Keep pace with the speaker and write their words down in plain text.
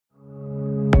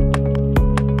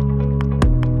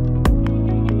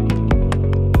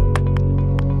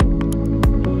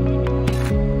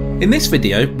In this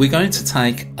video, we're going to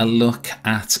take a look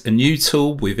at a new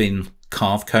tool within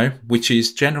Carveco, which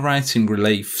is generating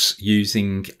reliefs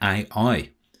using AI.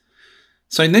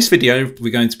 So in this video,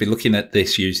 we're going to be looking at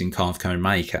this using Carveco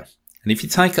Maker. And if you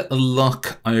take a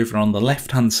look over on the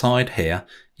left-hand side here,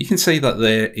 you can see that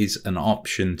there is an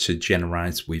option to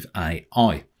generate with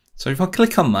AI. So if I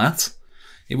click on that,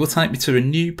 it will take me to a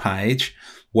new page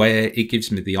where it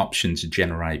gives me the option to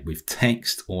generate with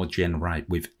text or generate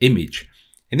with image.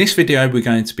 In this video, we're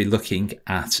going to be looking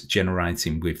at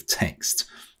generating with text.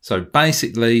 So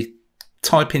basically,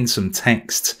 type in some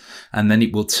text and then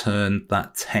it will turn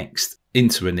that text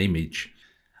into an image.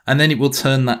 And then it will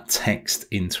turn that text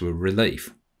into a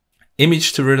relief.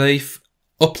 Image to relief,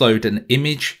 upload an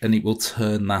image and it will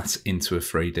turn that into a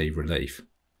 3D relief.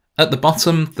 At the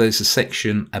bottom, there's a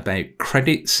section about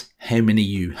credits, how many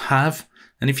you have.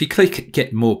 And if you click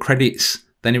get more credits,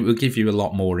 then it will give you a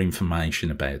lot more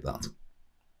information about that.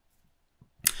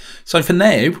 So for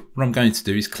now, what I'm going to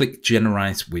do is click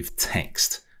generate with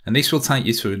text. And this will take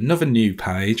you to another new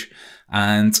page.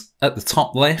 And at the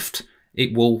top left,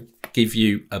 it will give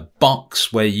you a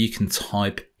box where you can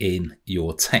type in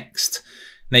your text.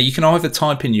 Now you can either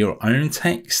type in your own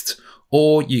text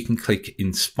or you can click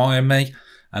inspire me.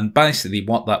 And basically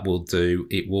what that will do,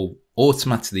 it will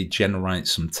automatically generate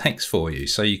some text for you.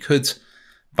 So you could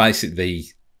basically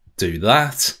do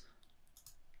that.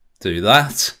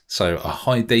 So a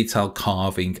high detail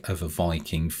carving of a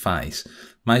Viking face.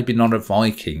 Maybe not a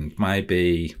Viking,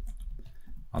 maybe,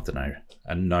 I don't know,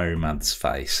 a nomad's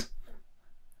face.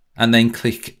 And then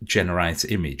click generate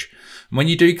image. And when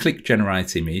you do click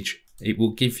generate image, it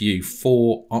will give you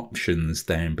 4 options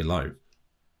down below.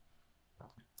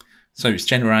 So it's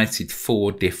generated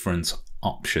 4 different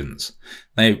options.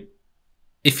 Now,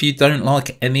 if you don't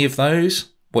like any of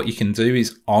those, what you can do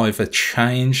is either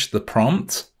change the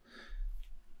prompt.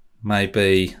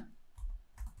 Maybe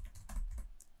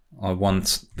I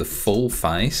want the full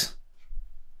face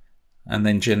and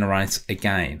then generate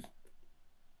again.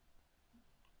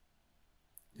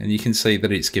 And you can see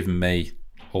that it's given me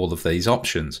all of these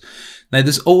options. Now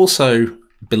there's also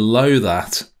below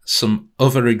that some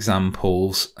other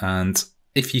examples, and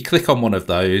if you click on one of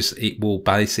those, it will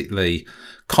basically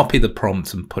copy the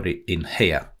prompt and put it in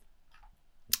here.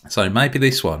 So maybe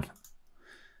this one.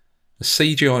 A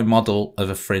CGI model of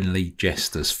a friendly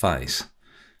jester's face.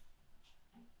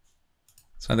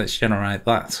 So let's generate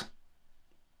that.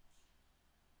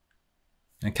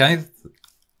 Okay,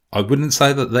 I wouldn't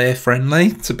say that they're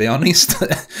friendly, to be honest.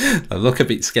 They look a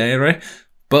bit scary,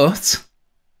 but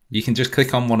you can just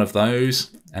click on one of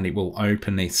those and it will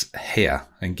open it here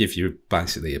and give you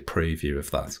basically a preview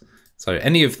of that. So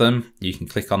any of them, you can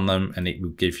click on them and it will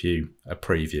give you a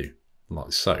preview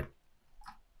like so.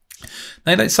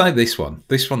 Now let's say this one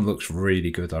looks really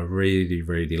good. I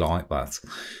really like that.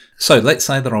 So let's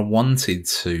say that I wanted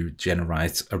to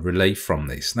generate a relief from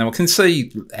this. Now I can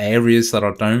see areas that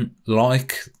I don't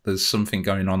like. There's something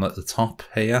going on at the top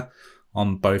here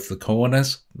on both the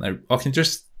corners. Now I can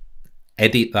just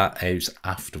edit that out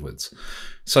afterwards.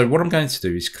 So what I'm going to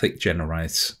do is click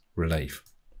generate relief.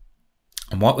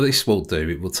 And what this will do,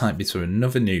 it will take me to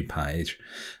another new page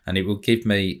and it will give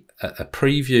me a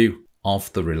preview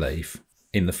of the relief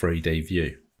in the 3D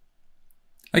view.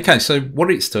 Okay, so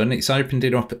what it's done, it's opened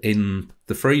it up in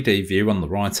the 3D view on the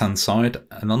right hand side,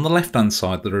 and on the left hand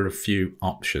side there are a few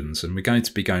options and we're going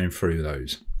to be going through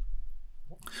those.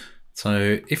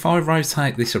 So if I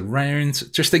rotate this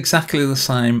around, just exactly the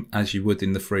same as you would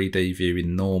in the 3D view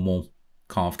in normal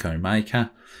Carveco Maker,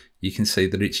 you can see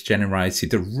that it's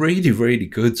generated a really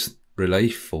good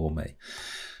relief for me.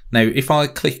 Now if I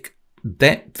click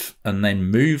depth and then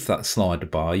move that slider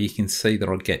bar, you can see that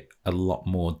I get a lot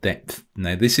more depth.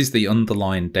 Now this is the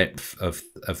underlying depth of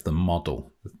the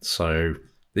model, so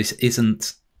this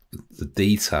isn't the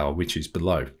detail which is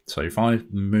below. So if I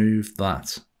move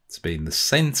that to be in the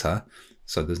center,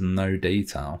 so there's no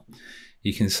detail,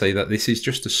 you can see that this is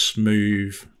just a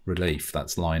smooth relief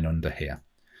that's lying under here.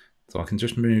 So I can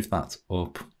just move that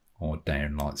up or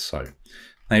down like so.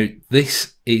 Now,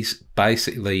 this is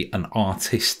basically an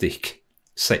artistic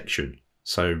section.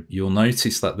 So you'll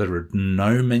notice that there are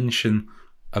no mention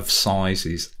of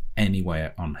sizes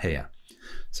anywhere on here.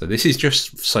 So this is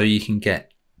just so you can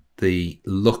get the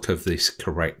look of this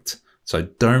correct. So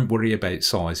don't worry about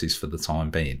sizes for the time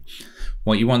being.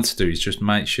 What you want to do is just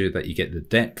make sure that you get the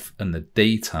depth and the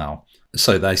detail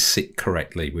so they sit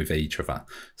correctly with each other.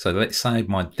 So let's say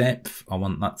my depth, I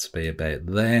want that to be about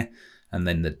there. And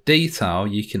then the detail,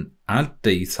 you can add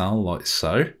detail like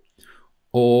so,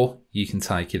 or you can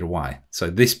take it away. So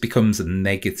this becomes a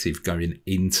negative going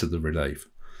into the relief.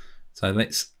 So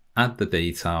let's add the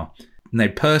detail. Now,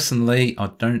 personally,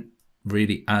 I don't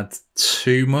really add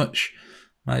too much,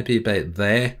 maybe about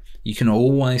there. You can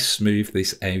always smooth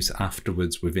this out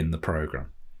afterwards within the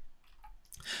program.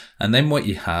 And then what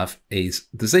you have is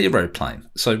the zero plane.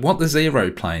 So what the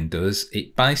zero plane does,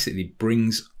 it basically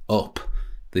brings up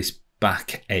this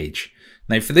back edge.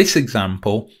 Now for this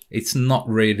example, it's not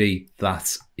really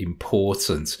that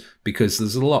important because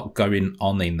there's a lot going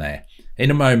on in there.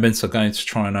 In a moment, I'm going to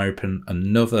try and open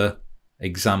another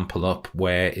example up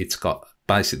where it's got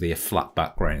basically a flat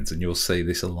background, and you'll see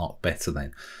this a lot better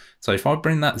then. So if I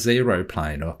bring that zero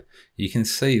plane up, you can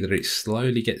see that it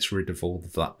slowly gets rid of all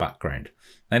of that background.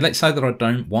 Now let's say that I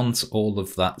don't want all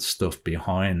of that stuff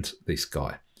behind this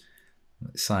guy.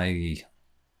 Let's say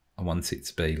I want it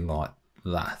to be like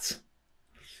that.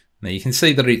 Now you can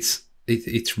see that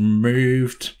it's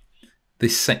removed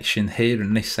this section here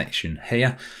and this section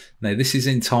here. Now this is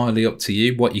entirely up to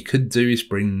you. What you could do is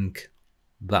bring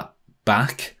that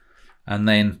back, and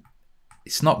then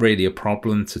it's not really a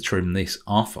problem to trim this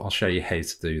off. I'll show you how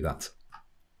to do that.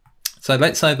 So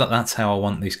let's say that that's how I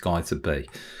want this guy to be.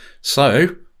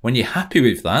 So when you're happy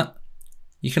with that,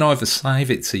 you can either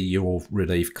save it to your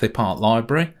Relief clip art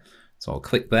library. So I'll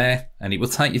click there and it will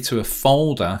take you to a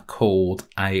folder called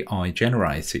AI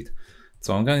generated.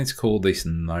 So I'm going to call this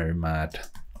Nomad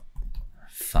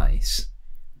Face.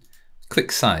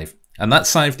 Click save, and that's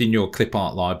saved in your clip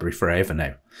art library forever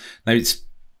now. Now it's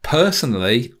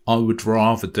personally, I would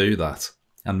rather do that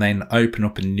and then open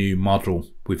up a new model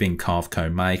within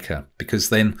Carveco Maker, because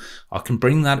then I can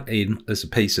bring that in as a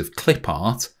piece of clip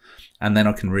art and then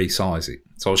I can resize it.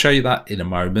 So I'll show you that in a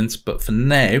moment, but for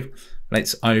now,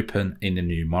 let's open in a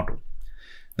new model.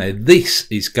 Now this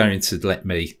is going to let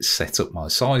me set up my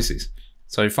sizes.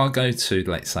 So if I go to,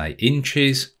 let's say,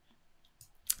 inches,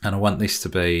 and I want this to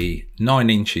be 9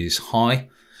 inches high.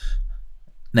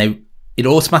 Now it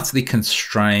automatically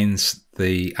constrains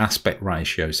the aspect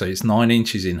ratio. So it's 9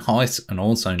 inches in height and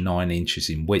also 9 inches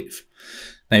in width.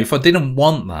 Now, if I didn't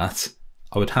want that,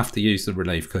 I would have to use the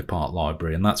Relief clip art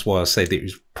library. And that's why I said it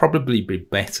would probably be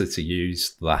better to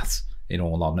use that, in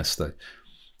all honesty.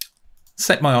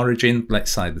 Set my origin,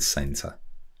 let's say the center,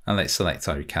 and let's select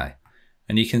OK.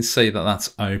 And you can see that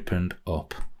that's opened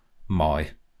up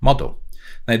my model.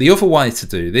 Now, the other way to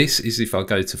do this is if I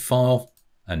go to File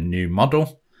and New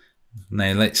Model.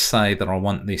 Now, let's say that I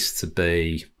want this to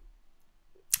be,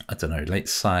 I don't know,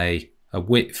 let's say a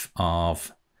width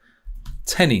of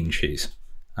 10 inches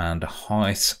and a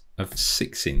height of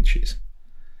 6 inches.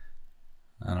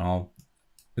 And I'll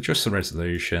adjust the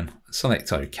resolution,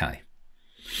 select OK.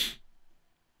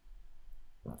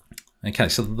 Okay,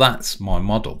 so that's my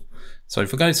model. So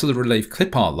if I go to the Relief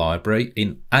clip art library,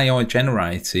 in AI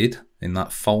generated, in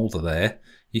that folder there,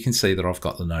 you can see that I've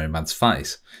got the Nomad's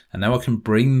face. And now I can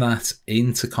bring that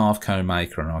into Carveco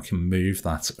Maker and I can move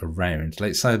that around.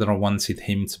 Let's say that I wanted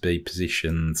him to be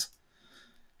positioned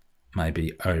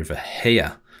maybe over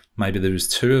here. Maybe there was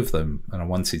 2 of them and I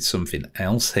wanted something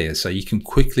else here. So you can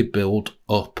quickly build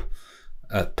up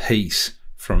a piece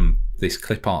from this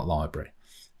clip art library.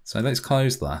 So let's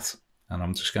close that and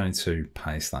I'm just going to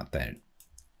paste that down.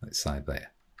 Let's say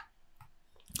there.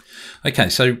 Okay,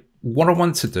 so what I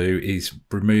want to do is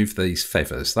remove these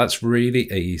feathers. That's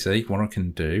really easy. What I can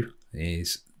do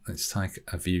is, let's take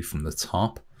a view from the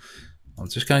top. I'm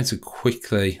just going to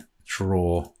quickly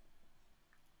draw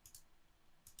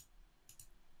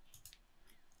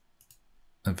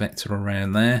a vector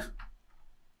around there.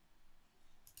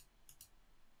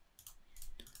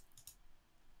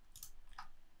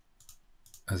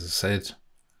 As I said,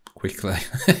 quickly.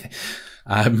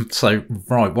 So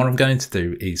right, what I'm going to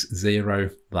do is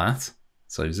 0 that.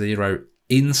 So 0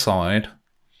 inside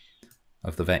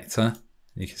of the vector.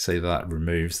 You can see that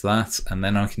removes that, and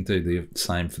then I can do the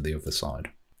same for the other side.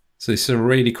 So this is a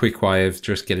really quick way of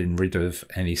just getting rid of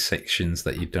any sections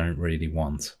that you don't really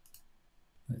want.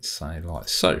 Let's say like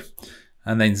so,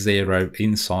 and then 0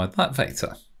 inside that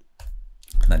vector.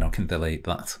 And then I can delete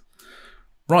that.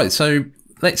 Right, so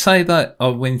let's say that I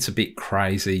went a bit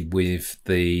crazy with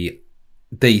the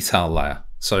detail layer.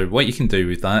 So what you can do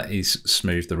with that is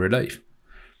smooth the relief.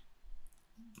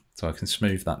 So I can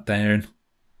smooth that down.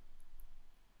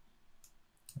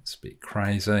 That's a bit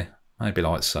crazy, maybe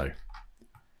like so.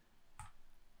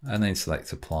 And then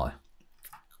select apply.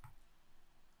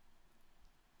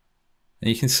 And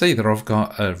you can see that I've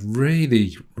got a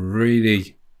really,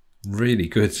 really, really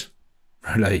good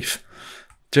relief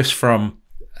just from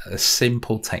a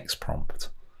simple text prompt.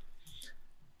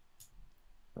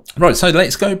 Right, so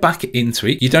let's go back into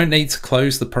it. You don't need to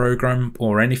close the program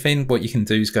or anything. What you can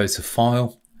do is go to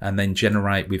File and then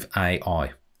Generate with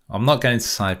AI. I'm not going to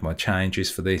save my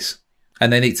changes for this.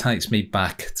 And then it takes me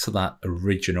back to that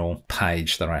original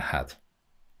page that I had.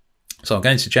 So I'm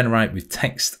going to generate with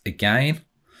text again.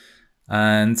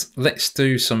 And let's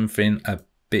do something a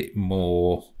bit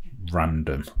more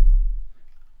random.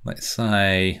 Let's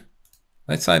say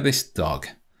this dog.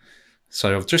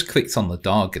 So I've just clicked on the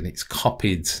dog and it's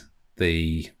copied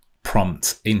the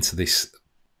prompt into this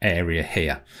area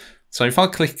here. So if I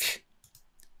click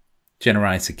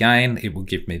generate again, it will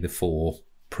give me the 4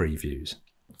 previews.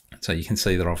 So you can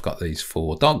see that I've got these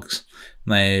 4 dogs.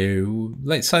 Now,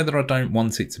 let's say that I don't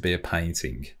want it to be a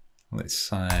painting. Let's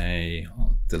say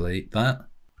I'll delete that.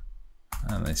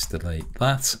 And let's delete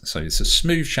that. So it's a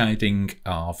smooth shading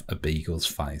of a beagle's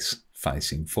face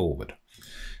facing forward.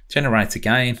 Generate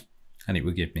again, and it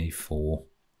will give me 4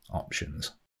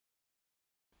 options.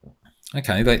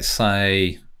 Okay, let's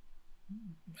say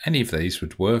any of these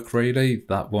would work really.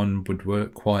 That one would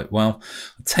work quite well.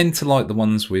 I tend to like the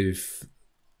ones with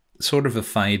sort of a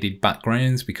faded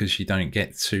background because you don't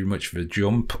get too much of a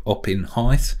jump up in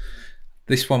height.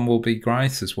 This one will be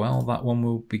great as well. That one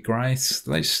will be great.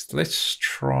 Let's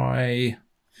try.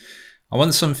 I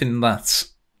want something that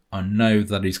I know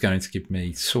that is going to give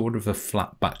me sort of a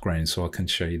flat background so I can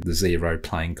show you the 0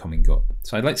 plane coming up.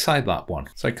 So let's say that one.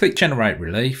 So click generate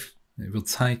relief. It will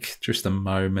take just a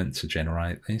moment to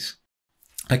generate this.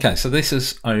 Okay, so this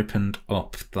has opened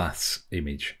up that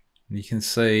image. You can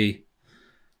see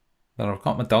that I've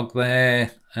got my dog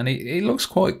there and it looks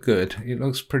quite good. It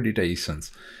looks pretty decent.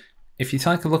 If you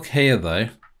take a look here though,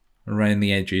 around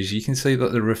the edges, you can see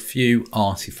that there are a few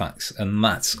artifacts and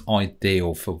that's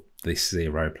ideal for this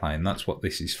 0 plane. That's what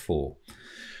this is for.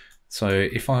 So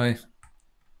if I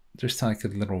just take a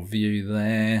little view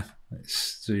there,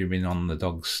 let's zoom in on the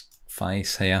dog's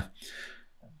face here.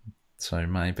 So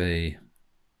maybe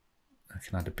I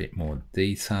can add a bit more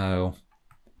detail.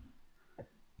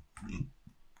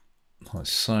 Like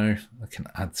so. I can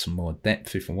add some more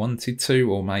depth if I wanted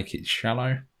to, or make it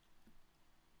shallow.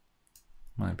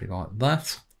 Maybe like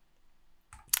that.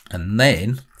 And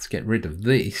then to get rid of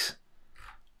this,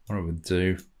 what I would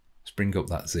do is bring up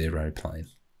that 0 plane.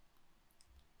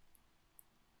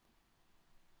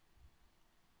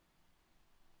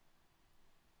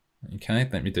 Okay,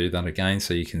 let me do that again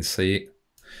so you can see it.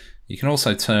 You can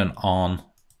also turn on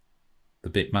the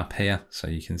bitmap here so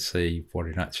you can see what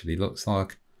it actually looks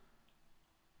like.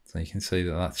 So you can see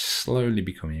that that's slowly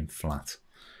becoming flat.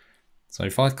 So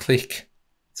if I click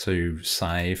to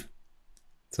save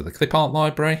to the clip art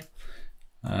library,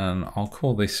 and I'll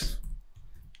call this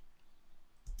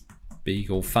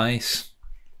beagle face,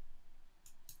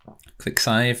 click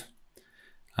save,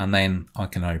 and then I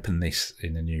can open this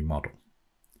in a new model.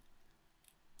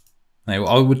 Now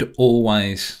I would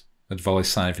always advise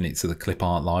saving it to the clip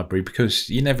art library because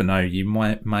you never know, you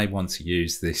may want to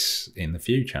use this in the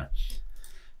future.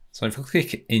 So if I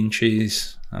click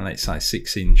inches and let's say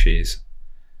 6 inches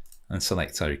and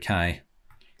select OK,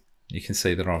 you can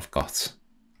see that I've got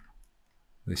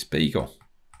this beagle.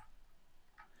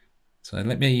 So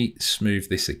let me smooth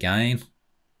this again.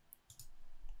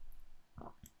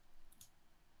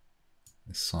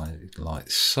 Like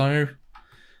so.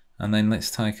 And then let's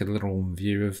take a little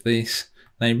view of this.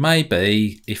 Now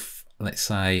maybe if, let's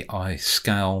say I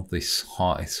scale this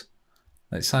height,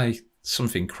 let's say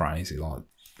something crazy like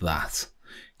that,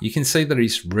 you can see that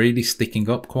it's really sticking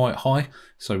up quite high.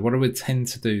 So what I would tend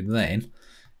to do then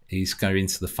is go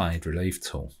into the fade relief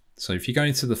tool. So if you go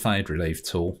into the fade relief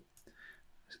tool,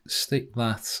 stick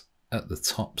that at the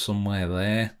top somewhere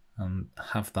there and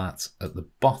have that at the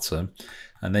bottom,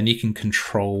 and then you can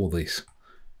control this.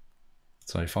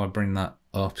 So if I bring that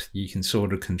up, you can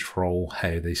sort of control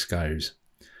how this goes.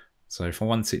 So if I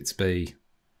want it to be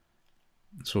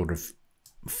sort of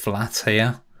flat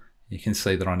here, you can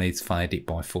see that I need to fade it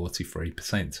by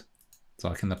 43%. So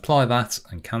I can apply that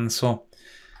and cancel,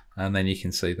 and then you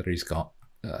can see that he's got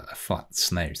a flat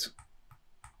snout.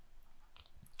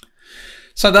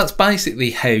 So that's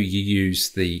basically how you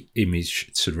use the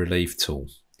image to relief tool.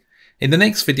 In the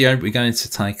next video, we're going to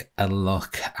take a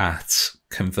look at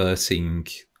converting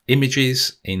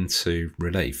images into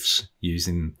reliefs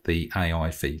using the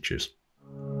AI features.